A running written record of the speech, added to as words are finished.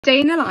Day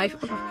in the life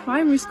of a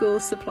primary school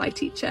supply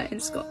teacher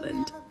in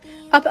Scotland.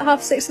 Up at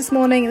 6:30 this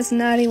morning, it was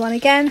an early one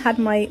again, had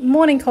my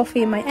morning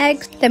coffee and my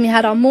eggs. Then we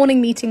had our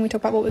morning meeting, we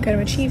talked about what we're going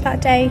to achieve that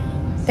day.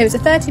 It was a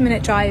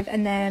 30-minute drive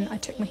and then I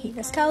took my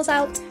heatless curls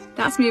out.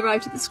 That's me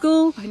arrived at the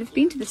school. I've never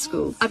been to the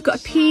school. I've got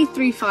a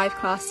P35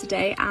 class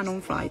today and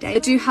on Friday. I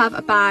do have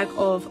a bag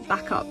of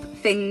backup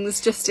things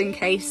just in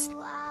case.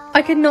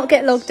 I could not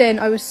get logged in,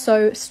 I was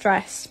so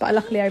stressed, but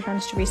luckily I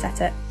managed to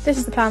reset it. This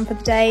is the plan for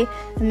the day,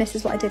 and this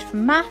is what I did for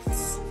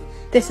maths.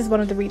 This is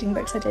one of the reading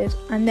books I did.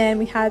 And then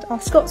we had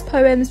our Scots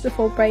poems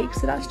before break,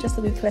 so that's just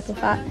a wee clip of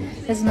that.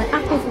 This is my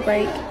apple for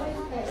break.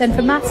 Then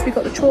for maths, we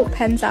got the chalk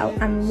pens out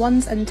and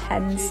 1s and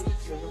 10s.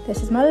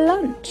 This is my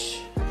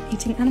lunch,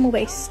 eating animal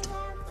waste.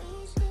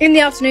 In the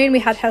afternoon, we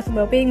had health and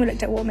wellbeing. We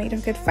looked at what made a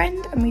good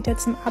friend, and we did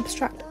some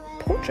abstract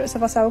portraits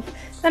of ourselves.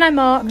 Then I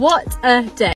marked. What a day.